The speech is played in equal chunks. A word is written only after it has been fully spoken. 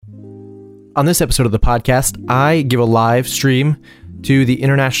On this episode of the podcast, I give a live stream to the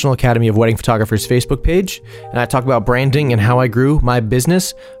International Academy of Wedding Photographers Facebook page, and I talk about branding and how I grew my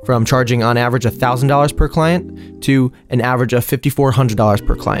business from charging on average $1,000 per client to an average of $5,400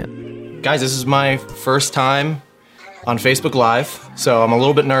 per client. Guys, this is my first time on Facebook Live, so I'm a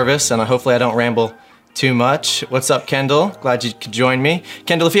little bit nervous, and hopefully I don't ramble too much. What's up, Kendall? Glad you could join me.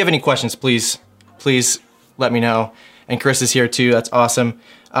 Kendall, if you have any questions, please let me know. And Chris is here too. That's awesome.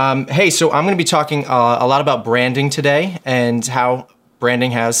 Hey, so I'm going to be talking a lot about branding today and how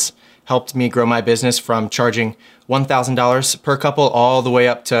branding has helped me grow my business from charging $1,000 per couple all the way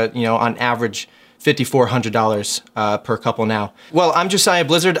up to, on average, $5,400 per couple now. Well, I'm Josiah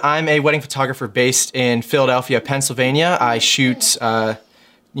Blizzard. I'm a wedding photographer based in Philadelphia, Pennsylvania. I shoot, 20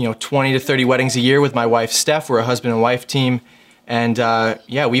 to 30 weddings a year with my wife, Steph. We're a husband and wife team. And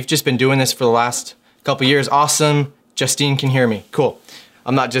we've just been doing this for the last couple years. Awesome. Justine can hear me. Cool.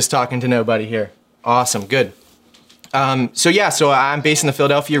 I'm not just talking to nobody here. Awesome, good. So I'm based in the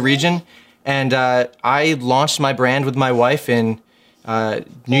Philadelphia region, and I launched my brand with my wife in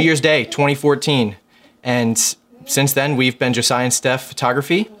New Year's Day, 2014. And since then, we've been Josiah and Steph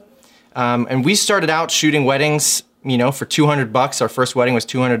Photography. And we started out shooting weddings, for $200. Our first wedding was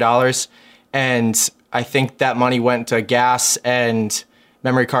 $200. And I think that money went to gas and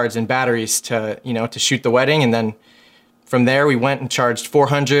memory cards and batteries to shoot the wedding. And then from there, we went and charged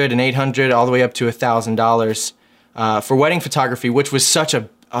 $400 and $800 all the way up to $1,000 for wedding photography, which was such a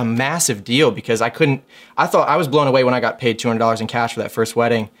massive deal because I thought I was blown away when I got paid $200 in cash for that first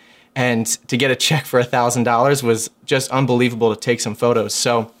wedding. And to get a check for $1,000 was just unbelievable to take some photos.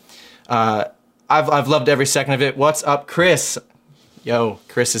 So I've loved every second of it. What's up, Chris? Yo,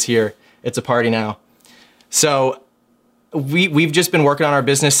 Chris is here. It's a party now. So we've just been working on our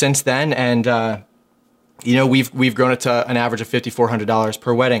business since then, and we've grown it to an average of $5,400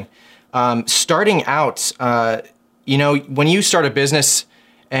 per wedding. Starting out, when you start a business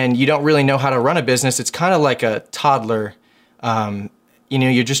and you don't really know how to run a business, it's kind of like a toddler.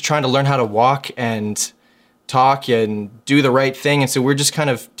 You're just trying to learn how to walk and talk and do the right thing. And so we're just kind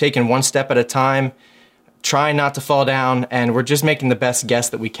of taking one step at a time, trying not to fall down, and we're just making the best guess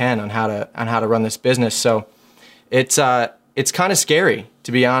that we can on how to run this business. So it's kind of scary,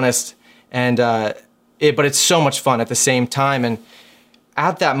 to be honest, and but it's so much fun at the same time. And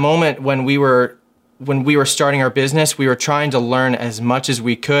at that moment when we were starting our business, we were trying to learn as much as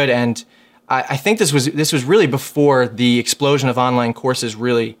we could. And I think this was really before the explosion of online courses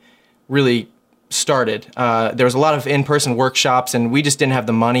really started. There was a lot of in-person workshops, and we just didn't have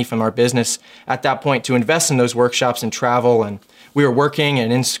the money from our business at that point to invest in those workshops and travel. And we were working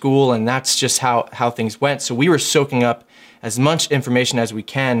and in school, and that's just how things went. So we were soaking up as much information as we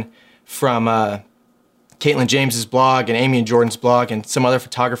can from Caitlin James's blog and Amy and Jordan's blog and some other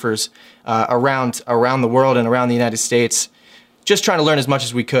photographers around the world and around the United States, just trying to learn as much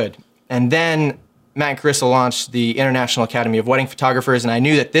as we could. And then Matt and Carissa launched the International Academy of Wedding Photographers, and I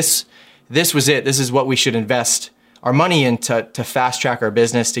knew that this was it. This is what we should invest our money in to fast track our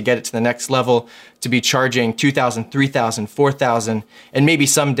business, to get it to the next level, to be charging $2,000, $3,000, $4,000, and maybe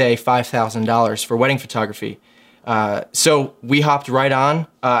someday $5,000 for wedding photography. So we hopped right on.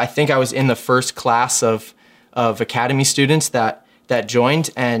 I think I was in the first class of Academy students that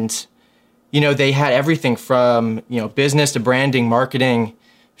joined, and they had everything from business to branding, marketing,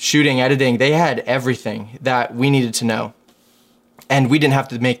 shooting, editing. They had everything that we needed to know, and we didn't have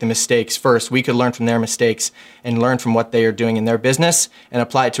to make the mistakes first. We could learn from their mistakes and learn from what they are doing in their business and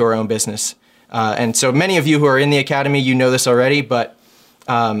apply it to our own business. And so many of you who are in the Academy, you know this already, but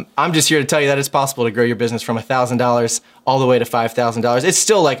I'm just here to tell you that it's possible to grow your business from $1,000 all the way to $5,000. It's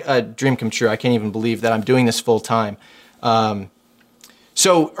still like a dream come true. I can't even believe that I'm doing this full time.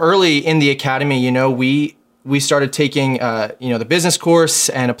 So early in the Academy, we started taking, the business course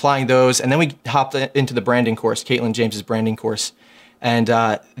and applying those. And then we hopped into the branding course, Caitlin James's branding course. And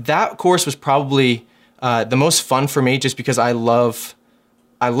that course was probably the most fun for me just because I love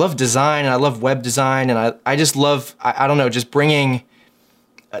design and I love web design. And I just love, I don't know, just bringing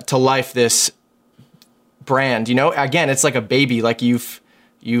to life this brand. Again, it's like a baby. Like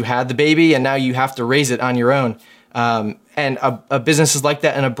you had the baby and now you have to raise it on your own. And a business is like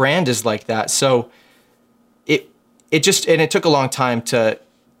that, and a brand is like that. So it took a long time to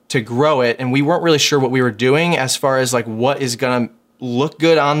grow it, and we weren't really sure what we were doing as far as like what is gonna look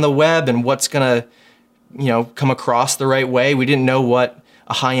good on the web and what's gonna come across the right way. We didn't know what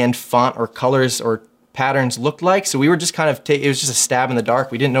a high-end font or colors or patterns looked like. So we were just kind of, it was just a stab in the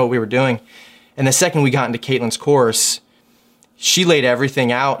dark. We didn't know what we were doing. And the second we got into Caitlin's course, she laid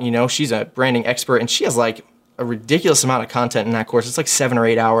everything out. She's a branding expert, and she has like a ridiculous amount of content in that course. It's like 7 or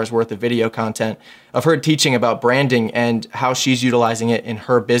 8 hours worth of video content of her teaching about branding and how she's utilizing it in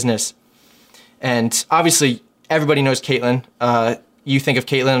her business. And obviously, everybody knows Caitlin. You think of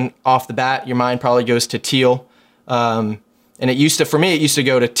Caitlin off the bat, your mind probably goes to Teal. And it used to, for me, it used to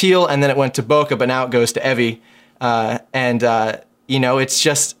go to Teal, and then it went to Boca, but now it goes to Evie. You know, it's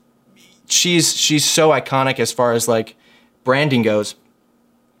just, she's so iconic as far as like branding goes.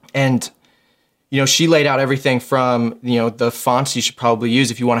 And you know, she laid out everything from, you know, the fonts you should probably use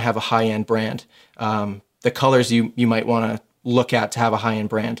if you want to have a high-end brand, the colors you might want to look at to have a high-end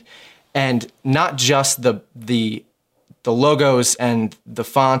brand, and not just the logos and the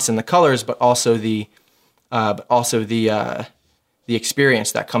fonts and the colors, but also the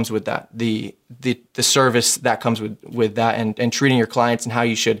experience that comes with that, the service that comes with that, and treating your clients and how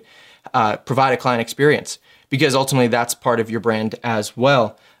you should provide a client experience, because ultimately that's part of your brand as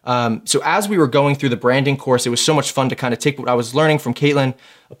well. So as we were going through the branding course, it was so much fun to kind of take what I was learning from Caitlin,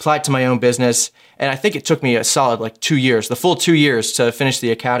 apply it to my own business. And I think it took me a solid like 2 years, the full 2 years to finish the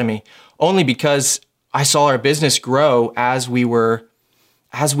academy, only because I saw our business grow as we were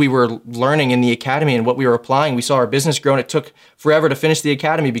learning in the academy and what we were applying. We saw our business grow, and it took forever to finish the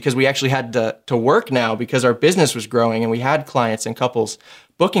academy because we actually had to work now because our business was growing and we had clients and couples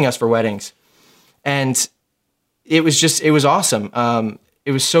booking us for weddings. And it was awesome.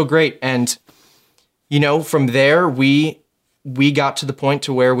 It was so great. And, you know, from there, we got to the point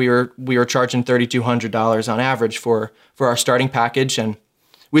to where we were charging $3,200 on average for our starting package. And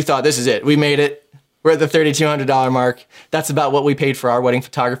we thought, this is it. We made it. We're at the $3,200 mark. That's about what we paid for our wedding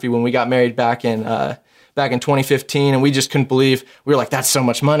photography when we got married back in 2015. And we just couldn't believe, we were like, that's so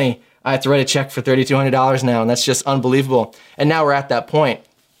much money. I have to write a check for $3,200 now. And that's just unbelievable. And now we're at that point.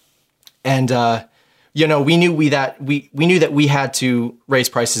 And, you know, we knew that we had to raise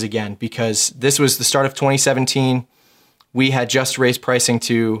prices again, because this was the start of 2017. We had just raised pricing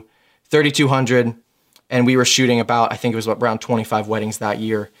to $3,200, and we were shooting about, I think it was around 25 weddings that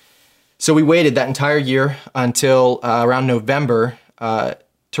year. So we waited that entire year until around November to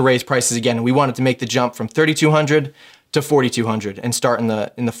raise prices again. We wanted to make the jump from $3,200 to $4,200 and start in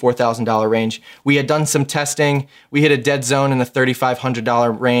the $4,000 range. We had done some testing. We hit a dead zone in the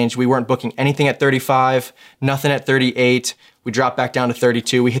 $3,500 range. We weren't booking anything at $35, nothing at $38. We dropped back down to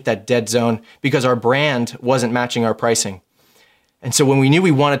 $32. We hit that dead zone because our brand wasn't matching our pricing. And so when we knew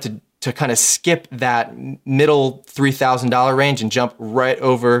we wanted to kind of skip that middle $3,000 range and jump right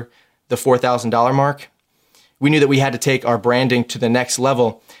over the $4,000 mark, we knew that we had to take our branding to the next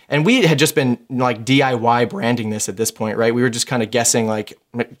level. And we had just been like DIY branding this at this point, right? We were just kind of guessing like,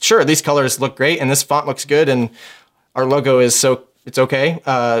 sure, these colors look great and this font looks good and our logo is it's okay.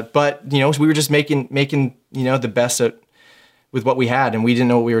 But you know, we were just making, you know, the best with what we had, and we didn't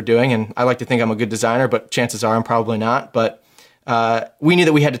know what we were doing. And I like to think I'm a good designer, but chances are I'm probably not. But we knew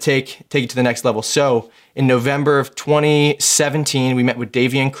that we had to take it to the next level. So in November of 2017, we met with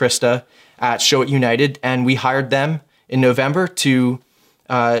Davey and Krista at Show It United, and we hired them in November to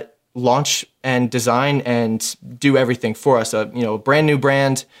launch and design and do everything for us. You know, a brand new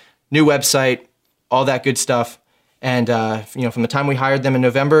brand, new website, all that good stuff. And you know, from the time we hired them in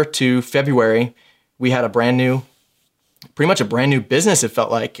November to February, we had pretty much a brand new business. It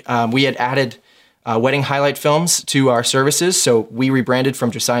felt like we had added wedding highlight films to our services. So we rebranded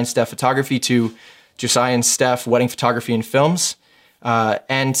from Josiah and Steph Photography to Josiah and Steph Wedding Photography and Films.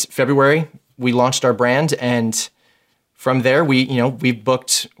 And February, we launched our brand, and from there, we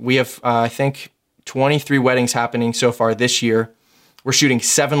have, I think, 23 weddings happening so far this year. We're shooting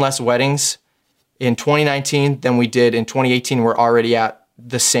 7 less weddings in 2019 than we did in 2018. We're already at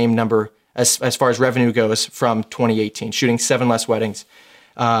the same number as far as revenue goes from 2018, shooting 7 less weddings.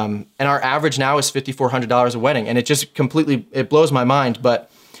 And our average now is $5,400 a wedding, and it just it blows my mind,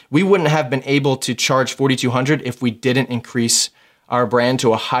 but we wouldn't have been able to charge $4,200 if we didn't increase our brand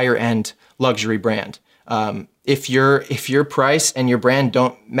to a higher end luxury brand. If your price and your brand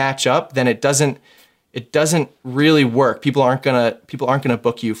don't match up, then it doesn't really work. People aren't gonna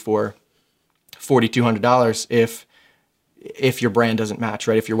book you for $4,200 if your brand doesn't match,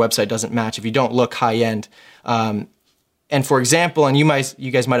 right? If your website doesn't match, if you don't look high end. And for example, and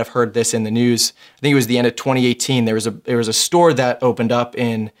you guys might have heard this in the news, I think it was the end of 2018, there was a store that opened up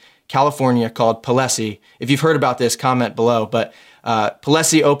in California called Palessi. If you've heard about this, comment below. But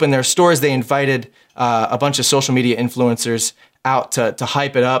Palessi opened their stores. They invited a bunch of social media influencers out to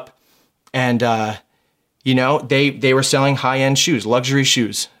hype it up. And, you know, they were selling high-end shoes, luxury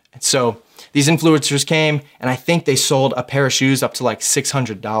shoes. And so these influencers came, and I think they sold a pair of shoes up to like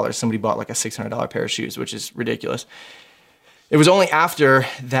 $600. Somebody bought like a $600 pair of shoes, which is ridiculous. It was only after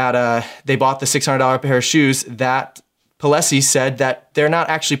that they bought the $600 pair of shoes that Palessi said that they're not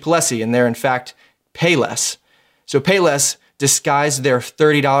actually Palessi and they're in fact Payless. So Payless disguised their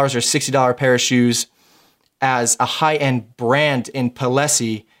 $30 or $60 pair of shoes as a high-end brand in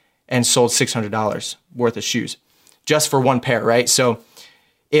Palessi and sold $600 worth of shoes just for one pair, right? So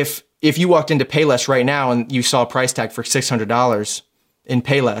if you walked into Payless right now and you saw a price tag for $600 in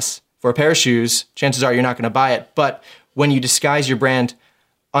Payless for a pair of shoes, chances are you're not going to buy it. But when you disguise your brand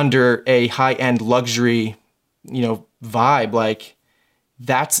under a high-end luxury, vibe, like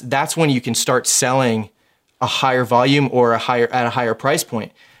that's when you can start selling a higher volume or at a higher price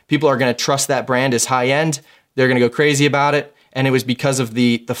point. People are going to trust that brand as high-end. They're going to go crazy about it. And it was because of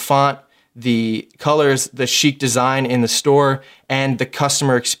the font, the colors, the chic design in the store, and the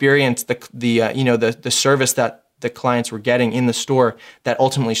customer experience, the service that the clients were getting in the store that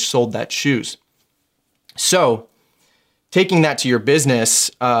ultimately sold that shoes. So taking that to your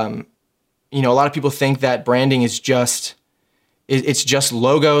business, a lot of people think that branding is just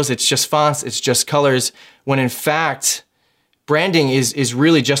logos, it's just fonts, it's just colors, when in fact, branding is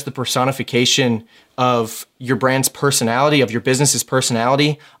really just the personification of your brand's personality, of your business's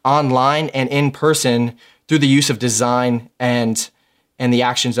personality, online and in person through the use of design and the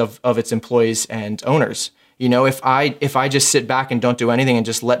actions of its employees and owners. If I just sit back and don't do anything and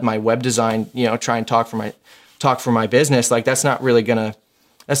just let my web design, try and talk for my business, like that's not really gonna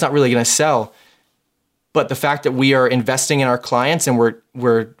sell. But the fact that we are investing in our clients and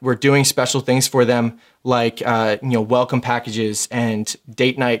we're doing special things for them, like welcome packages and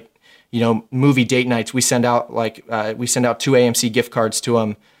date night, movie date nights. We send out 2 AMC gift cards to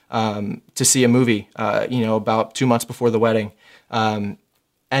them to see a movie, about 2 months before the wedding. And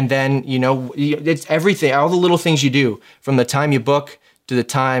then it's everything, all the little things you do from the time you book to the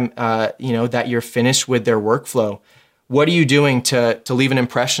time that you're finished with their workflow. What are you doing to leave an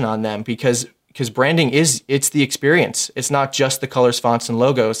impression on them? Because branding it's the experience. It's not just the colors, fonts, and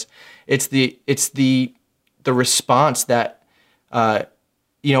logos. It's the response that, are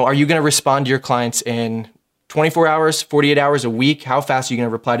you going to respond to your clients in 24 hours, 48 hours, a week? How fast are you going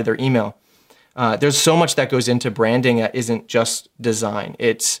to reply to their email? There's so much that goes into branding that isn't just design.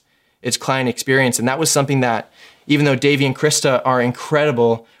 It's client experience. And that was something that, even though Davey and Krista are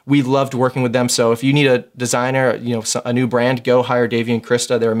incredible, we loved working with them. So if you need a designer, a new brand, go hire Davey and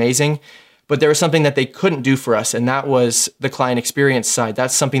Krista. They're amazing. But there was something that they couldn't do for us, and that was the client experience side.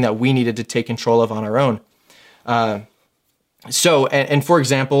 That's something that we needed to take control of on our own. So for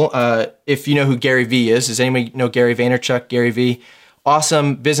example, if you know who Gary Vee is, does anybody know Gary Vaynerchuk? Gary Vee,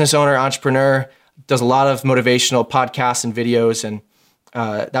 awesome business owner, entrepreneur, does a lot of motivational podcasts and videos and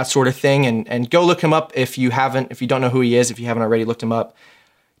that sort of thing. And go look him up if you don't know who he is, if you haven't already looked him up.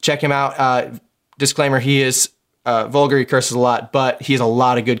 Check him out. Disclaimer, he is vulgar, he curses a lot, but he has a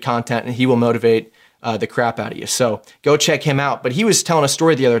lot of good content and he will motivate the crap out of you. So go check him out. But he was telling a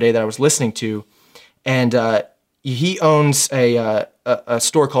story the other day that I was listening to, and he owns a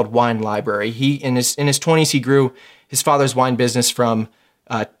store called Wine Library. He in his 20s, he grew his father's wine business from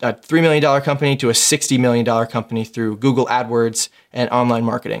a $3 million company to a $60 million company through Google AdWords and online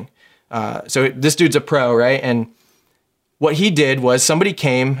marketing. So this dude's a pro, right? And what he did was somebody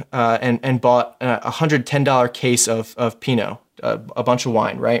came and bought a $110 case of Pinot, a bunch of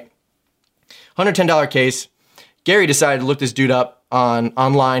wine, right? $110 case. Gary decided to look this dude up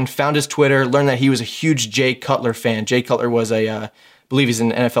online, found his Twitter, learned that he was a huge Jay Cutler fan. Jay Cutler was I believe he's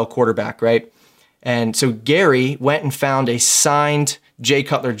an NFL quarterback, right? And so Gary went and found a signed Jay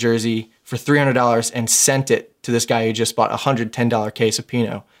Cutler jersey for $300 and sent it to this guy who just bought a $110 case of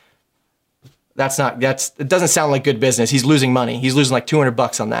Pinot. It doesn't sound like good business. He's losing money. He's losing like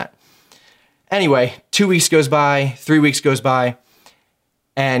 $200 on that. Anyway, 2 weeks goes by, 3 weeks goes by,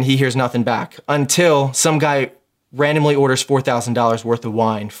 and he hears nothing back until some guy randomly orders $4,000 worth of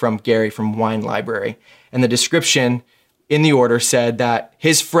wine from Gary from Wine Library. And the description in the order said that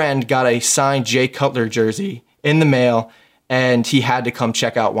his friend got a signed Jay Cutler jersey in the mail and he had to come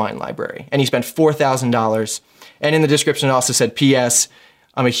check out Wine Library. And he spent $4,000. And in the description it also said, P.S.,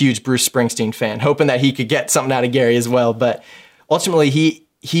 I'm a huge Bruce Springsteen fan, hoping that he could get something out of Gary as well. But ultimately,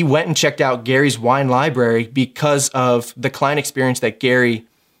 he went and checked out Gary's Wine Library because of the client experience that Gary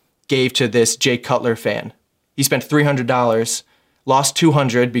gave to this Jay Cutler fan. He spent $300, lost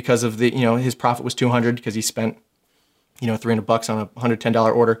 $200 because of his profit was $200 because he spent $300 on a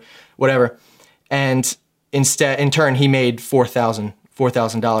 $110 order, whatever. And in turn, he made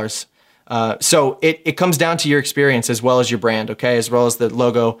 $4,000. So it comes down to your experience as well as your brand, okay? As well as the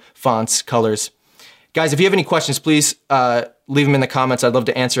logo, fonts, colors. Guys, if you have any questions, please leave them in the comments. I'd love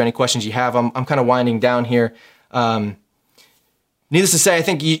to answer any questions you have. I'm kind of winding down here. needless to say, I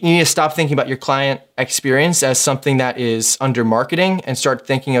think you need to stop thinking about your client experience as something that is under marketing and start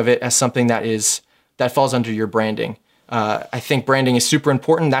thinking of it as something that falls under your branding. I think branding is super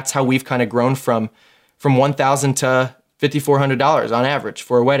important. That's how we've kind of grown from $1,000 to $5,400 on average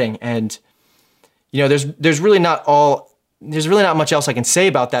for a wedding. And there's really not much else I can say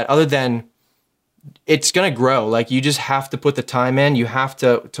about that other than it's going to grow. Like, you just have to put the time in. You have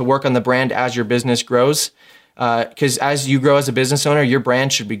to work on the brand as your business grows. Because as you grow as a business owner, your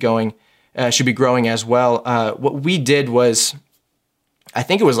brand should be growing as well. What we did was, I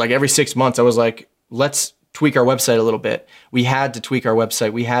think it was like every 6 months, I was like, let's tweak our website a little bit. We had to tweak our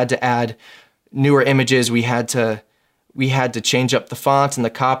website. We had to add newer images. We had to change up the fonts and the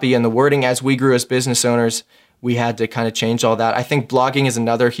copy and the wording as we grew as business owners. We had to kind of change all that. I think blogging is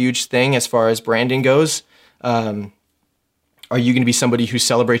another huge thing as far as branding goes. Are you going to be somebody who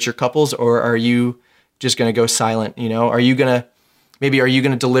celebrates your couples, or are you just going to go silent? Are you going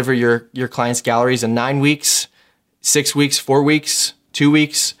to deliver your clients' galleries in 9 weeks, 6 weeks, 4 weeks, 2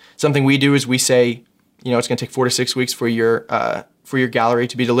 weeks? Something we do is we say, it's going to take 4 to 6 weeks for your gallery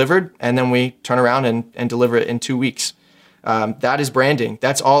to be delivered, and then we turn around and deliver it in 2 weeks. That is branding.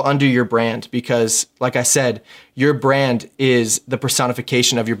 That's all under your brand, because, like I said, your brand is the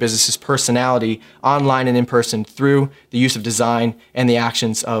personification of your business's personality online and in person through the use of design and the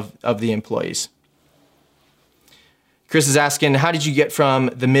actions of the employees. Chris is asking, how did you get from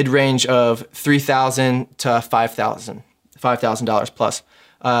the mid-range of $3,000 to $5,000 plus?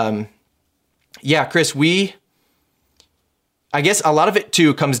 Yeah, Chris, I guess a lot of it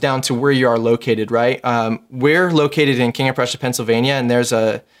too comes down to where you are located, right? We're located in King of Prussia, Pennsylvania, and there's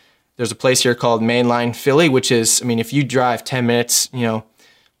a place here called Mainline Philly, which is, if you drive 10 minutes,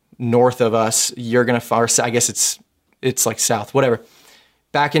 north of us, you're gonna I guess it's like south, whatever.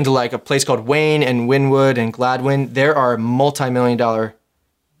 Back into like a place called Wayne and Wynwood and Gladwin, there are multi-million-dollar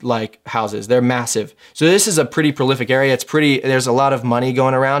like houses. They're massive. So this is a pretty prolific area. There's a lot of money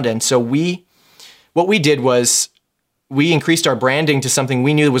going around, and so what we did was, we increased our branding to something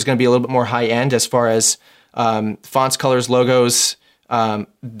we knew was going to be a little bit more high end as far as fonts, colors, logos, all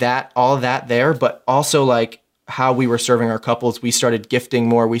of that there, but also like how we were serving our couples. We started gifting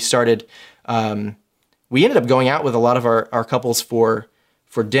more. We ended up going out with a lot of our couples for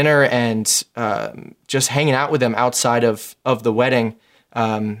dinner and just hanging out with them outside of the wedding.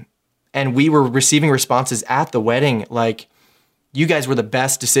 And we were receiving responses at the wedding like, you guys were the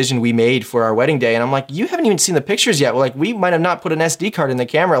best decision we made for our wedding day. And I'm like, you haven't even seen the pictures yet. Like, we might have not put an SD card in the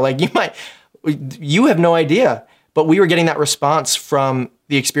camera. Like, you have no idea. But we were getting that response from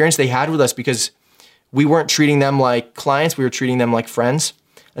the experience they had with us, because we weren't treating them like clients. We were treating them like friends.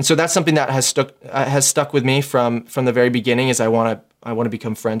 And so that's something that has stuck with me from the very beginning, is I want to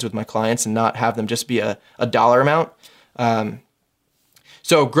become friends with my clients and not have them just be a dollar amount.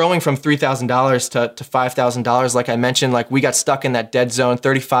 So growing from $3,000 to $5,000, like I mentioned, like we got stuck in that dead zone.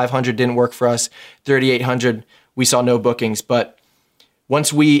 3,500 didn't work for us. 3,800, we saw no bookings. But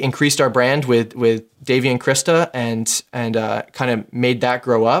once we increased our brand with Davey and Krista and kind of made that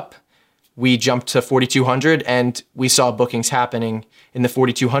grow up, we jumped to 4,200 and we saw bookings happening in the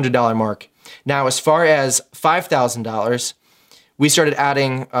 $4,200 mark. Now, as far as $5,000, we started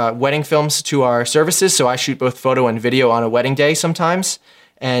adding wedding films to our services. So I shoot both photo and video on a wedding day sometimes.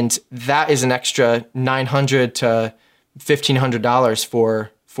 And that is an extra $900 to $1,500 for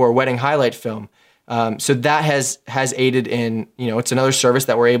a wedding highlight film. So that has aided in, it's another service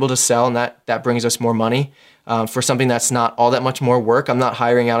that we're able to sell, and that brings us more money for something that's not all that much more work. I'm not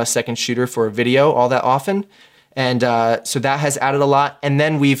hiring out a second shooter for a video all that often. And so that has added a lot. And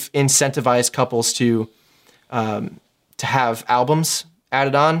then we've incentivized couples to have albums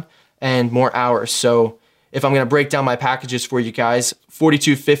added on and more hours. So if I'm going to break down my packages for you guys,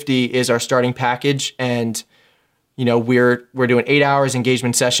 $4,250 is our starting package. And, we're doing 8 hours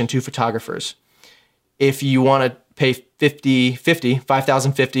engagement session, 2 photographers. If you want to pay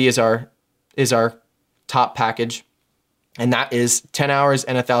 $5,050 is our top package. And that is 10 hours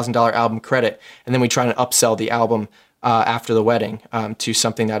and $1,000 album credit. And then we try to upsell the album after the wedding to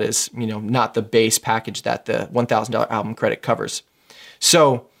something that is, not the base package that the $1,000 album credit covers.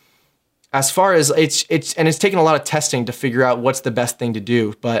 So as far as it's taken a lot of testing to figure out what's the best thing to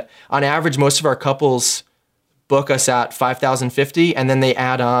do. But on average, most of our couples book us at $5,050, and then they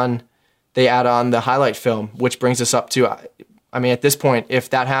add on the highlight film, which brings us up to, at this point, if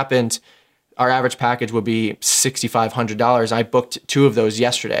that happened, our average package would be $6,500. I booked 2 of those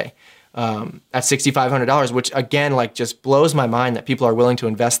yesterday at $6,500, which again, just blows my mind that people are willing to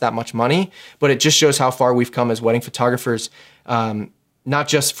invest that much money. But it just shows how far we've come as wedding photographers, not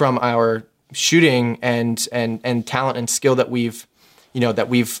just from our shooting and talent and skill that we've that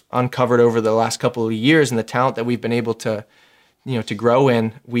we've uncovered over the last couple of years, and the talent that we've been able to, to grow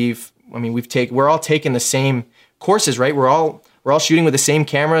in. We're all taking the same courses, right? We're all shooting with the same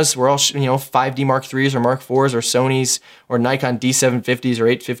cameras. We're all 5D Mark IIIs or Mark IVs or Sonys or Nikon D750s or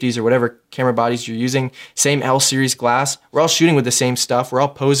 850s or whatever camera bodies you're using. Same L series glass. We're all shooting with the same stuff. We're all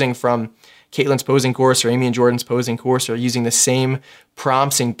posing from Caitlin's posing course or Amy and Jordan's posing course, or using the same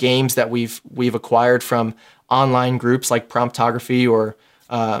prompts and games that we've acquired from online groups like Promptography or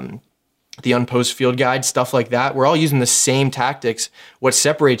the Unposed Field Guide, stuff like that. We're all using the same tactics. What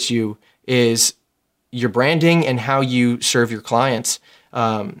separates you is your branding and how you serve your clients.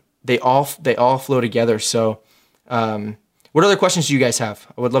 They all flow together. So what other questions do you guys have?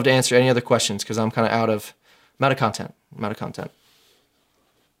 I would love to answer any other questions because I'm kind of out of content. I'm out of content.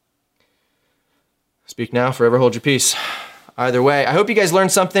 Speak now, forever hold your peace. Either way, I hope you guys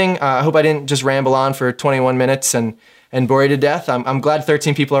learned something. I hope I didn't just ramble on for 21 minutes and bore you to death. I'm glad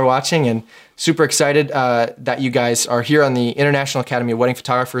 13 people are watching, and super excited that you guys are here on the International Academy of Wedding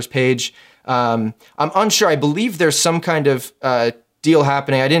Photographers page. I'm unsure. I believe there's some kind of deal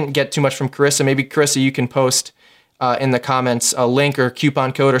happening. I didn't get too much from Carissa. Maybe Carissa, you can post in the comments a link or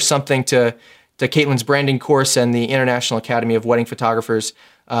coupon code or something to Caitlin's branding course and the International Academy of Wedding Photographers.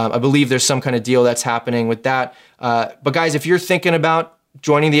 I believe there's some kind of deal that's happening with that. But guys, if you're thinking about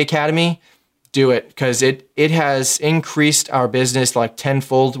joining the Academy, do it, because it has increased our business like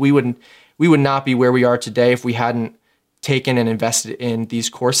tenfold. We would not be where we are today if we hadn't taken and invested in these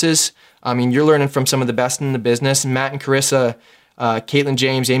courses. I mean, you're learning from some of the best in the business. Matt and Carissa, Caitlin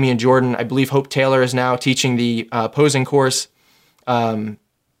James, Amy and Jordan. I believe Hope Taylor is now teaching the posing course.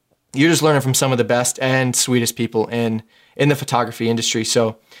 You're just learning from some of the best and sweetest people in the photography industry.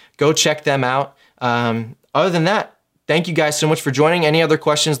 So go check them out. Other than that, thank you guys so much for joining. Any other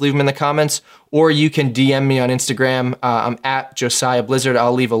questions, leave them in the comments, or you can DM me on Instagram. I'm at Josiah Blizzard.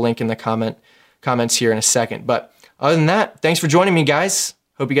 I'll leave a link in the comments here in a second. But other than that, thanks for joining me, guys.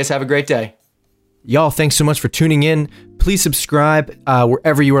 Hope you guys have a great day. Y'all, thanks so much for tuning in. Please subscribe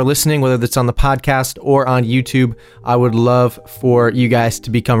wherever you are listening, whether that's on the podcast or on YouTube. I would love for you guys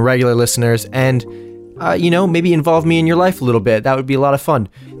to become regular listeners and, maybe involve me in your life a little bit. That would be a lot of fun.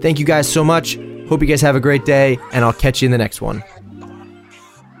 Thank you guys so much. Hope you guys have a great day, and I'll catch you in the next one.